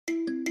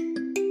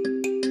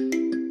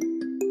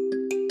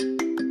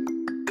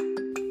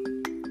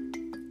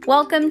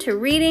Welcome to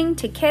Reading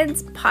to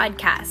Kids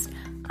podcast.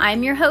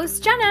 I'm your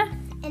host, Jenna.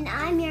 And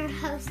I'm your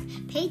host,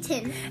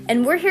 Peyton.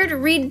 And we're here to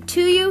read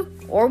to you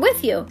or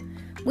with you.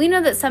 We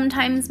know that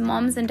sometimes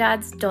moms and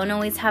dads don't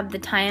always have the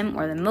time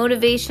or the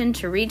motivation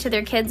to read to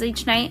their kids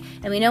each night,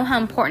 and we know how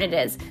important it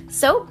is.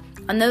 So,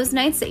 on those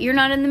nights that you're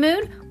not in the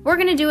mood, we're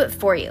going to do it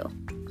for you.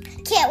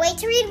 Can't wait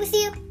to read with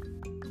you.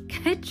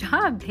 Good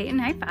job, Peyton.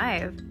 High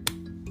five.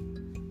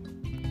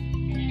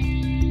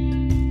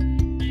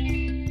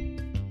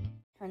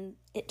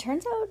 It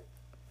turns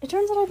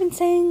out I've been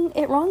saying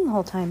it wrong the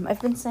whole time.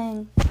 I've been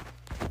saying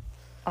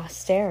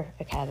Austere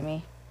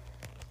Academy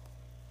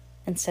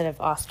instead of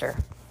Auster.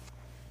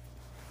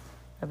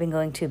 I've been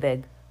going too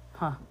big.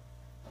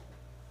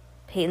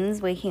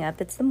 Peyton's waking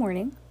up. It's the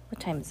morning. What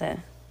time is it?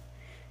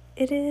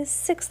 It is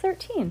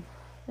 6:13.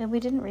 And we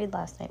didn't read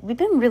last night. We've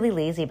been really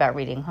lazy about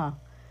reading,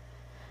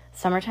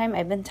 Summertime,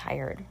 I've been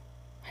tired.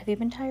 Have you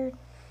been tired?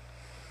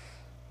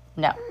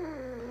 No.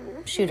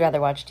 She'd rather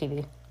watch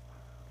TV.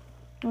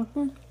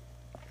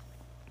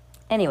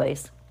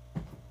 Anyways,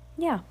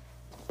 yeah,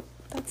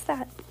 that's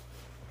that.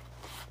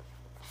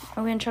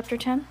 Are we in chapter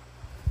 10?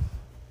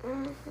 I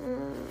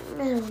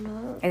don't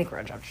know. I think we're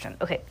on chapter 10.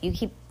 Okay, you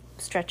keep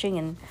stretching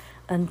and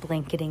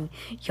unblanketing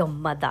your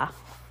mother.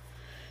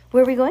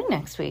 Where are we going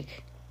next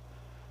week?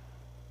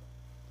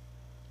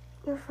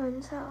 Your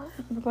friend's house.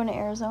 We're going to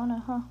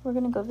Arizona, We're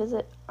going to go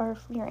visit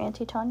your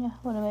Auntie Tanya,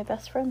 one of my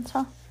best friends,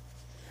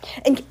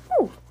 And,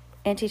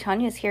 Auntie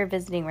Tanya's here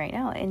visiting right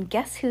now. And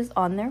guess who's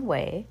on their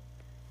way?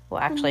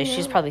 Well, actually,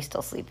 she's probably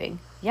still sleeping.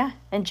 Yeah,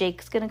 and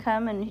Jake's going to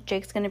come, and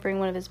Jake's going to bring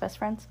one of his best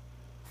friends.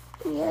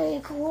 Yay,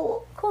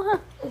 cool. Cool,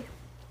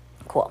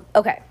 Cool.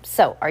 Okay,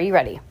 so are you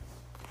ready?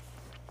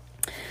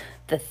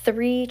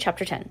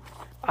 Chapter 10,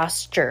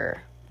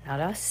 Austere, not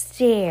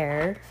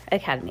Austere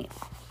Academy.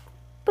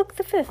 Book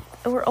the 5th.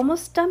 Oh, we're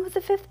almost done with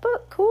the 5th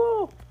book.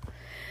 Cool.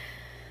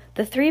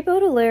 The 3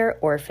 Baudelaire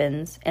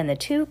orphans and the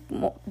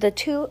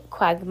two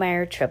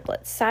Quagmire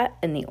triplets sat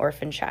in the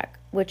orphan shack,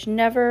 which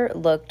never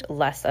looked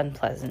less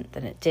unpleasant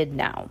than it did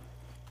now.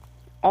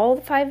 All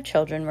the 5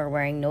 children were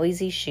wearing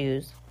noisy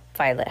shoes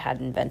Violet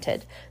had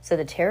invented, so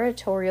the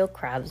territorial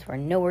crabs were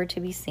nowhere to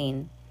be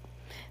seen.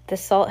 The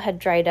salt had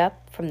dried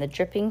up from the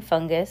dripping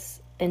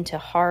fungus into a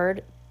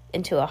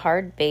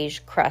hard beige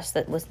crust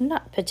that was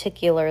not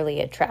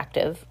particularly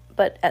attractive,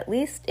 but at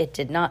least it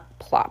did not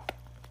plop.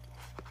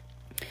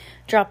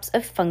 Drops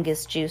of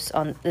fungus juice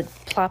on the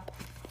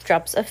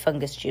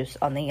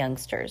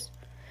youngsters.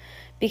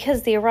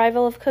 Because the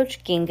arrival of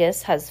Coach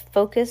Genghis has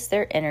focused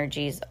their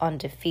energies on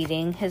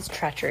defeating his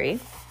treachery,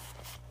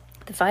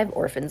 the 5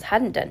 orphans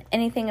hadn't done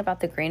anything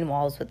about the green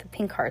walls with the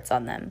pink hearts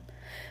on them.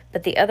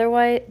 But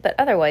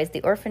otherwise,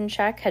 the orphan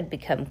shack had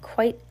become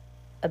quite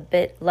a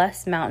bit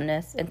less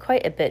mountainous and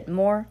quite a bit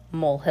more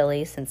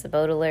molehilly since the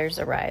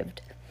Baudelaires arrived.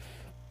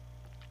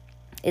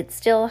 It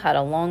still had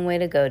a long way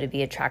to go to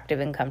be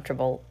attractive and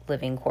comfortable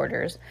living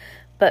quarters,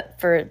 but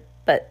for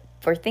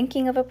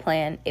thinking of a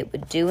plan, it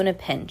would do in a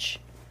pinch.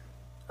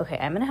 Okay,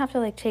 I'm going to have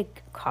to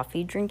take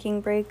coffee drinking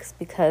breaks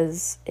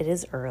because it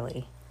is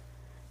early.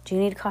 Do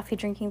you need coffee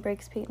drinking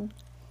breaks, Peyton?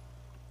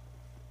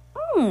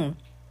 I don't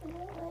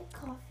like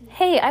coffee.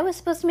 Hey, I was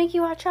supposed to make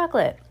you hot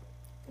chocolate.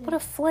 What a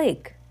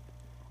flake.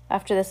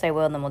 After this I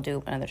will, and then we'll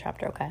do another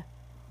chapter, okay?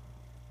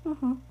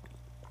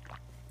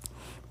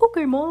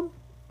 Okay, Mom.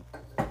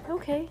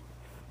 Okay.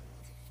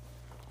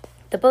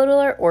 The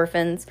Baudelaire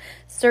orphans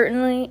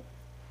the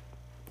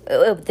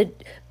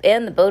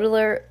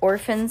Baudelaire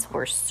orphans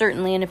were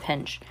certainly in a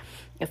pinch.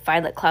 If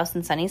Violet, Klaus,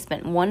 and Sunny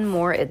spent one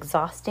more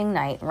exhausting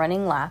night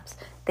running laps,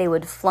 they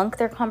would flunk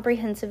their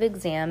comprehensive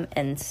exam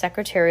and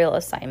secretarial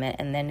assignment,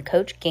 and then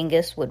Coach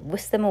Genghis would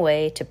whisk them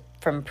away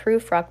from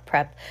Proof Rock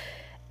Prep,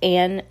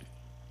 and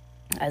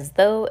as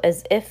they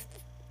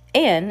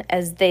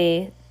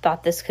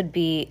thought this could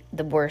be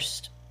the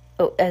worst.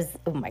 As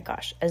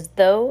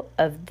though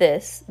of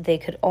this, they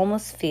could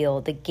almost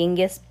feel the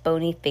Genghis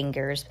bony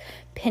fingers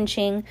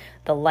pinching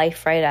the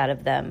life right out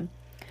of them.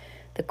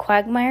 The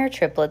Quagmire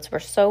triplets were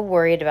so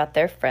worried about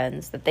their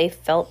friends that they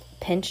felt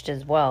pinched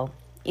as well,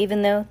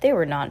 even though they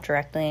were not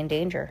directly in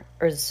danger,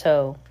 or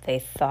so they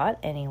thought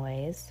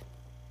anyways.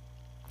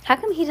 How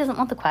come he doesn't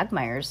want the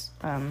Quagmire's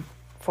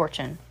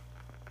fortune?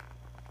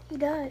 He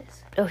does.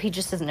 Oh, he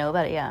just doesn't know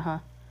about it yet,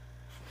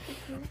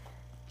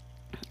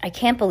 I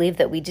can't believe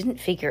that we didn't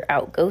figure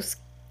out Coach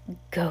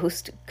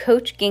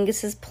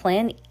Genghis's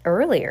plan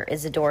earlier,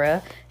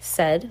 Isadora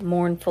said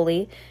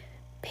mournfully,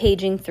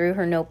 paging through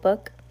her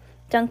notebook.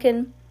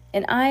 Duncan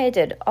and I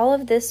did all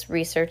of this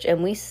research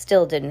and we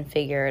still didn't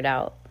figure it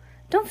out.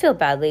 Don't feel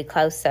badly,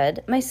 Klaus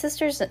said. My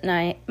sisters and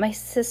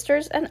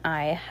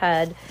I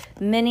had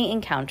many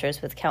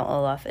encounters with Count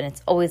Olaf, and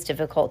it's always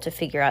difficult to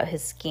figure out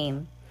his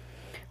scheme.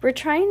 We're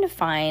trying to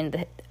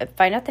find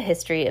out the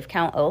history of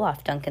Count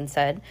Olaf, Duncan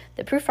said.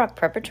 The Proof Rock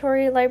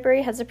Preparatory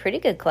Library has a pretty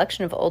good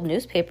collection of old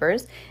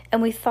newspapers, and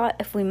we thought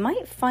if we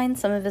might find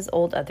some of his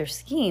old other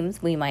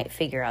schemes, we might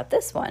figure out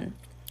this one.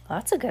 Well,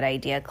 that's a good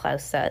idea,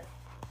 Klaus said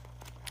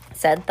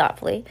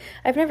thoughtfully.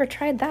 I've never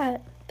tried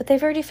that, but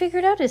they've already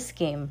figured out his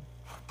scheme.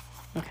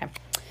 Okay.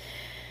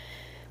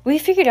 We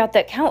figured out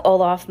that Count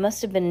Olaf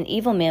must have been an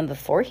evil man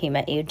before he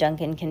met you,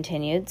 Duncan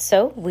continued,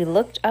 so we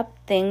looked up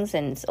things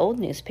in his old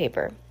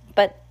newspaper.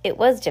 But it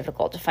was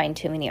difficult to find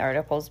too many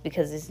articles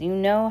because, as you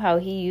know, how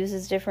he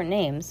uses different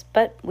names.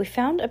 But we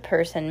found a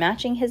person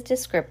matching his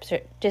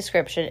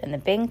description in the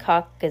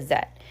Bangkok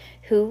Gazette,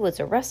 who was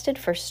arrested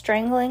for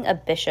strangling a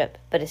bishop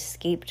but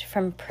escaped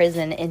from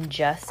prison in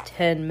just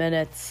 10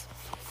 minutes.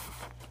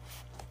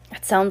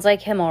 That sounds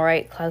like him, all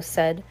right, Klaus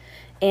said.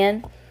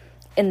 And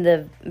in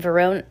the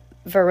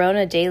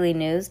Verona Daily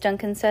News,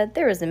 Duncan said,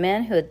 there was a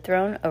man who had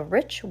thrown a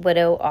rich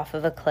widow off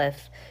of a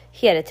cliff.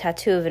 He had a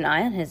tattoo of an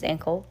eye on his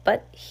ankle,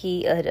 but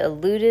he had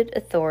eluded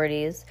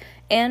authorities.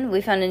 And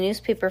we found a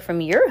newspaper from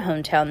your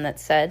hometown that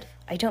said,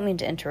 I don't mean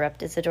to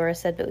interrupt, Isadora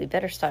said, but we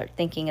better stop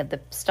thinking of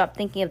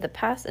the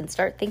past and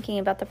start thinking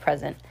about the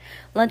present.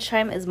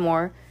 Lunchtime is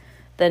more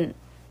than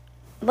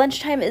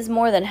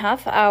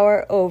half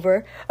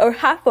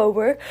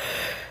over,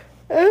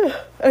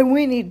 and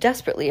we need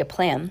desperately a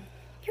plan.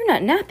 You're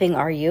not napping,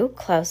 are you?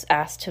 Klaus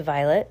asked to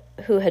Violet,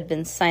 who had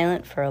been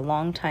silent for a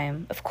long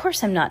time. Of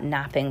course I'm not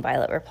napping,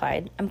 Violet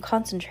replied. I'm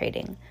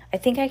concentrating. I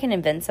think I can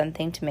invent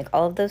something to make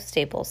all of those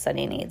staples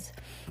Sunny needs.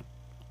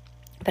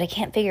 But I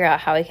can't figure out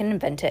how I can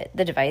invent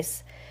the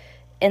device,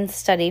 and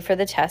study for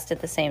the test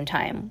at the same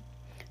time.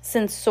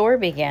 Since SOAR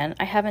began,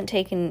 I haven't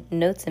taken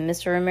notes in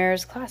Mr.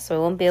 Romero's class, so I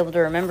won't be able to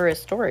remember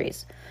his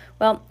stories.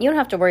 Well, you don't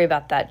have to worry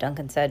about that,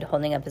 Duncan said,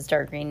 holding up his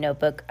dark green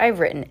notebook. I've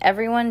written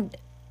every one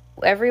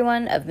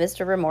of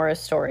Mr. Romero's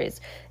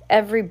stories.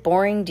 Every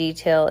boring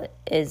detail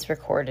is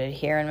recorded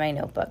here in my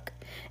notebook.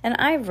 And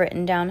I've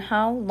written down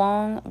how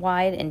long,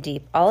 wide, and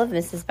deep all of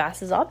Mrs.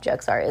 Bass's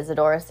objects are,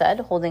 Isadora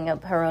said, holding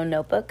up her own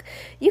notebook.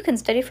 You can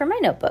study from my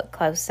notebook,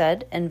 Klaus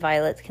said, and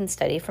Violet can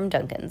study from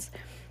Duncan's.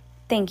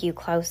 Thank you,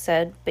 Klaus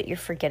said, but you're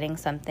forgetting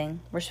something.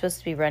 We're supposed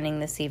to be running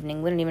this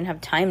evening. We don't even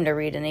have time to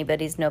read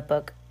anybody's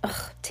notebook.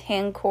 Ugh,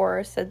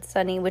 Tankor, said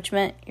Sunny, which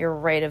meant, you're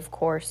right, of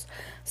course.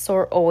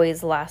 SOAR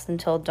always lasts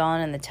until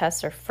dawn, and the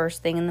tests are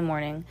first thing in the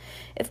morning.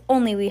 If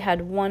only we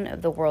had one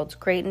of the world's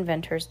great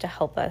inventors to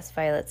help us,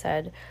 Violet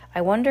said.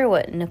 I wonder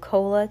what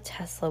Nikola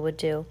Tesla would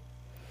do.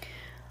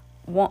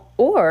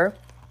 Or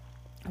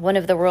one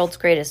of the world's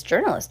greatest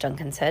journalists,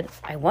 Duncan said.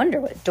 I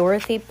wonder what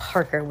Dorothy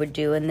Parker would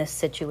do in this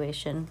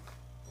situation.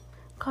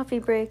 Coffee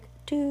break.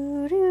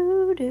 Do,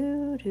 do,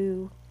 do,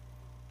 do.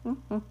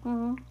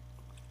 Mm-hmm.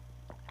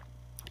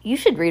 You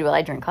should read while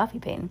I drink coffee,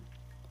 Peyton.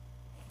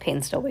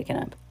 Peyton's still waking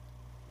up.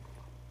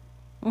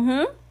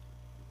 Mm-hmm.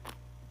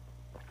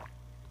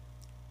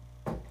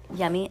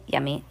 Yummy,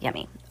 yummy,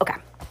 yummy. Okay.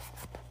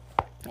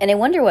 And I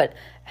wonder what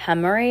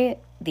Hamuri,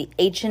 the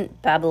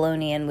ancient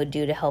Babylonian, would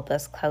do to help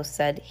us, Klaus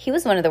said. He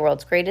was one of the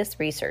world's greatest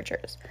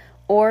researchers.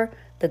 Or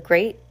the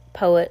great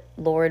poet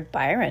Lord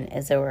Byron,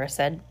 Isadora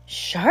said.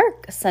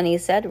 Shark, Sunny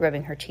said,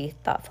 rubbing her teeth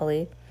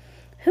thoughtfully.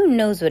 Who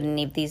knows what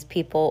any of these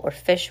people or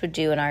fish would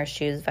do in our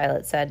shoes,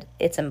 Violet said.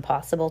 It's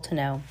impossible to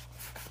know.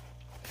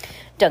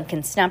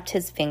 Duncan snapped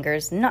his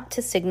fingers, not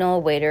to signal a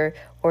waiter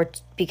or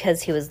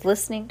because he was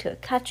listening to a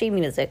catchy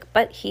music,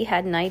 but he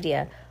had an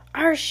idea.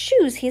 Our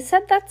shoes, he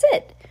said, that's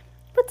it.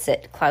 What's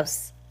it?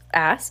 Klaus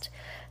asked.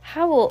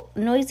 How will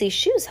noisy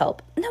shoes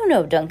help?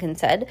 No, Duncan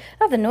said.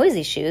 Not the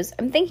noisy shoes.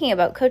 I'm thinking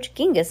about Coach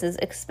Gingus's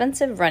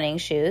expensive running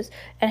shoes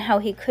and how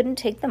he couldn't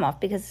take them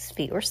off because his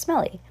feet were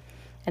smelly.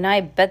 And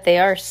I bet they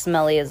are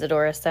smelly,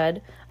 Isadora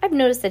said. I've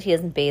noticed that he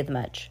doesn't bathe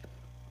much.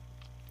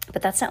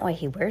 But that's not why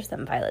he wears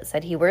them, Violet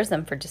said. He wears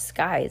them for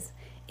disguise.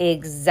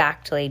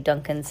 Exactly,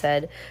 Duncan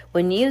said.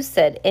 When you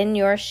said in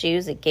your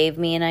shoes, it gave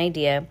me an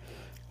idea.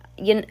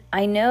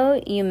 I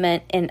know you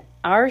meant in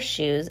our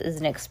shoes is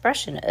an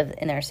expression of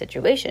in our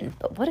situation,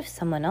 but what if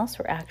someone else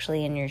were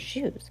actually in your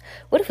shoes?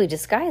 What if we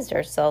disguised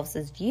ourselves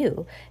as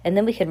you, and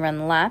then we could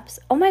run laps?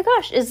 Oh my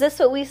gosh, is this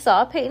what we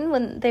saw, Peyton,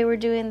 when they were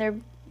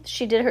doing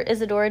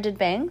Isadora did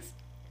bangs?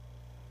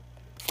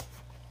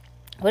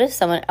 What if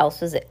someone else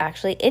was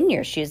actually in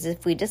your shoes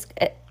if we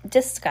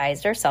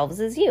disguised ourselves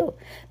as you?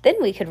 Then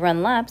we could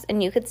run laps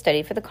and you could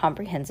study for the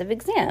comprehensive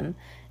exam.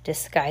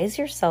 Disguise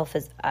yourself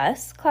as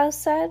us, Klaus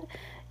said.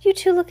 You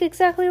two look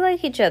exactly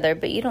like each other,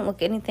 but you don't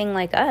look anything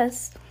like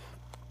us.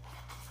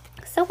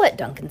 So what,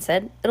 Duncan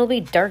said. It'll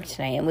be dark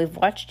tonight, and we've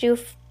watched you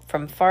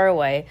from far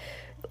away.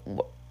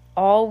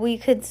 All we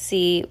could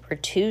see were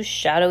two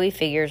shadowy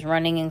figures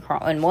running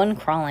and one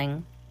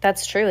crawling.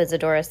 That's true,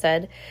 Isadora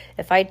said.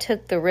 If I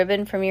took the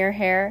ribbon from your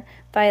hair,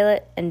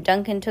 Violet, and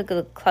Duncan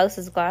took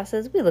Klaus's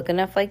glasses, we look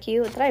enough like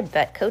you that I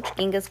bet Coach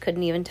Genghis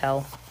couldn't even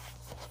tell.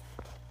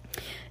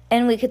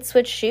 And we could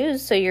switch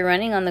shoes so your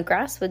running on the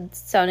grass would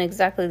sound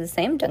exactly the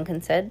same,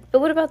 Duncan said. But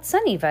what about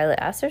Sunny, Violet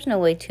asked. There's no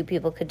way two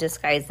people could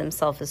disguise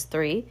themselves as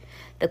three.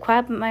 The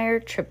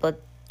Quagmire's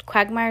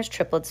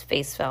triplets'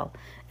 face fell.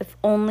 If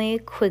only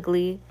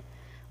Quigley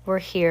were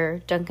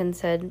here, Duncan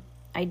said.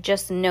 I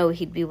just know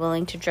he'd be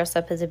willing to dress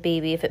up as a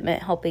baby if it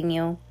meant helping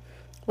you.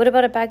 What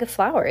about a bag of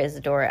flour,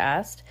 Isadora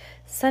asked.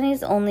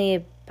 Sunny's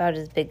only about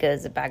as big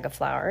as a bag of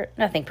flour.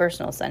 Nothing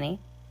personal, Sunny.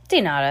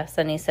 De nada,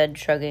 Sunny said,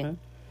 shrugging.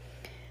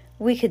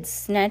 We could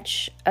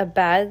snatch a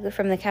bag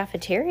from the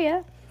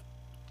cafeteria,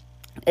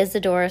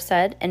 Isadora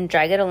said, and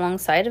drag it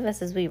alongside of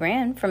us as we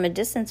ran. From a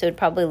distance, it would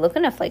probably look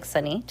enough like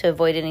Sunny to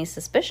avoid any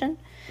suspicion.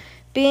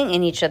 Being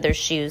in each other's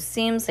shoes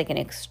seems like an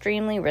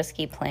extremely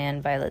risky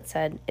plan, Violet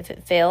said. If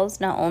it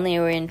fails, not only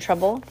are we in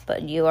trouble,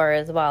 but you are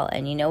as well.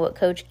 And you know what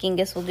Coach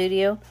Genghis will do to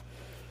you?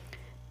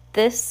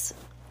 This,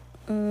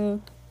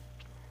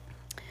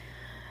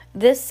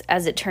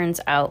 as it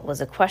turns out,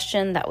 was a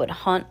question that would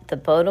haunt the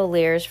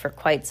Baudelaires for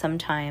quite some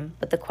time,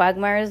 but the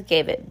Quagmires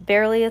gave it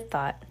barely a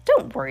thought.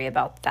 Don't worry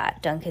about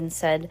that, Duncan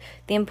said.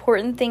 The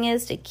important thing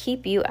is to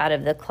keep you out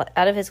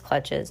of his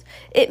clutches.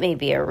 It may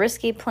be a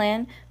risky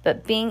plan,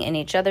 but being in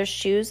each other's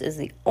shoes is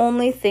the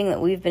only thing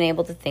that we've been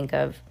able to think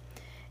of.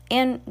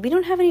 And we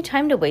don't have any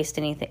time to waste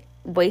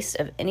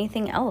of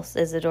anything else,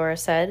 Isadora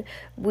said.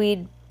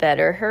 We'd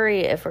better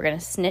hurry if we're going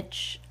to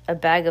snitch a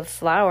bag of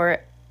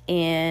flour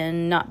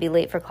and not be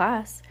late for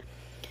class.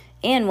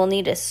 And we'll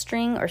need a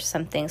string or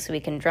something so we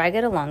can drag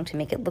it along to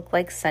make it look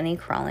like Sunny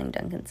crawling,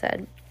 Duncan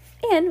said.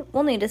 And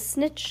we'll need to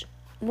snitch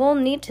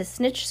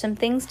some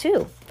things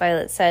too,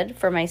 Violet said,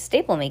 for my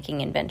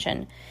staple-making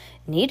invention.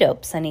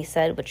 Neato, Sunny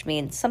said, which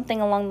means something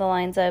along the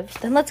lines of,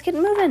 then let's get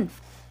moving.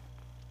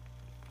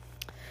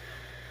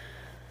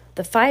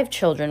 The 5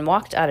 children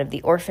walked out of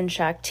the orphan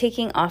shack,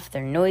 taking off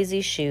their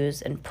noisy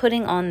shoes and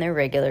putting on their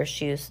regular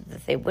shoes so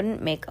that they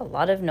wouldn't make a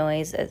lot of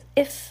noise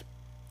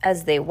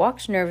as they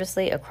walked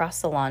nervously across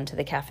the lawn to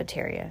the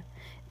cafeteria.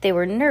 They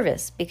were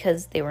nervous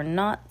because they were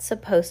not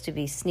supposed to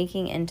be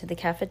sneaking into the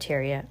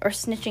cafeteria or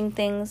snitching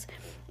things,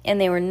 and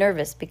they were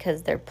nervous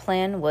because their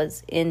plan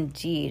was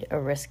indeed a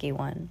risky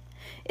one.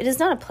 It is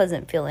not a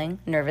pleasant feeling,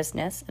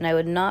 nervousness, and I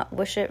would not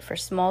wish it for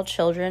small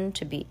children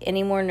to be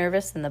any more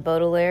nervous than the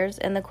Baudelaires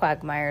and the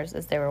Quagmires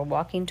as they were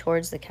walking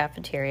towards the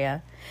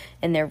cafeteria.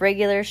 In their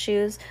regular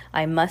shoes,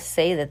 I must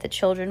say that the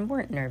children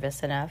weren't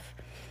nervous enough.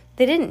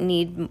 They didn't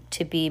need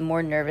to be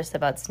more nervous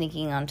about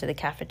sneaking onto the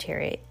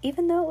cafeteria,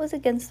 even though it was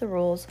against the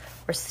rules,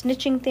 or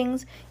snitching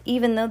things,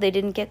 even though they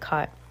didn't get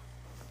caught.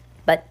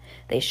 But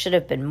they should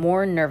have been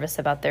more nervous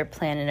about their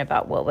plan and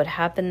about what would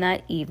happen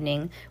that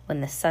evening when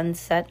the sun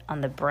set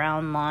on the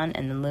brown lawn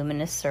and the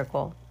luminous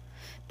circle.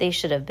 They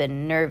should have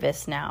been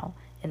nervous now,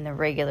 in the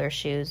regular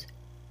shoes,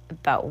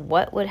 about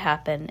what would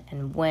happen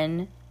and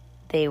when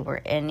they were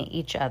in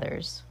each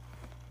other's.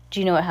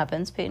 Do you know what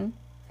happens, Peyton?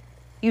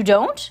 You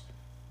don't?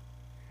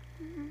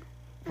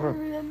 I don't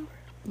remember.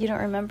 You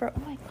don't remember?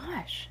 Oh my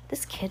gosh,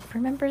 this kid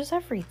remembers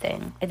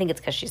everything. I think it's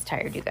because she's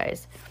tired, you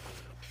guys.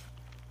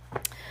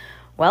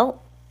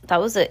 Well,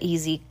 that was an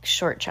easy,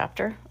 short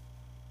chapter.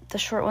 The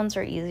short ones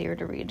are easier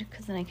to read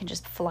because then I can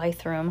just fly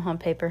through them on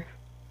paper.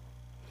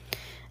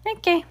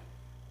 Okay,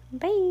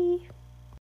 bye.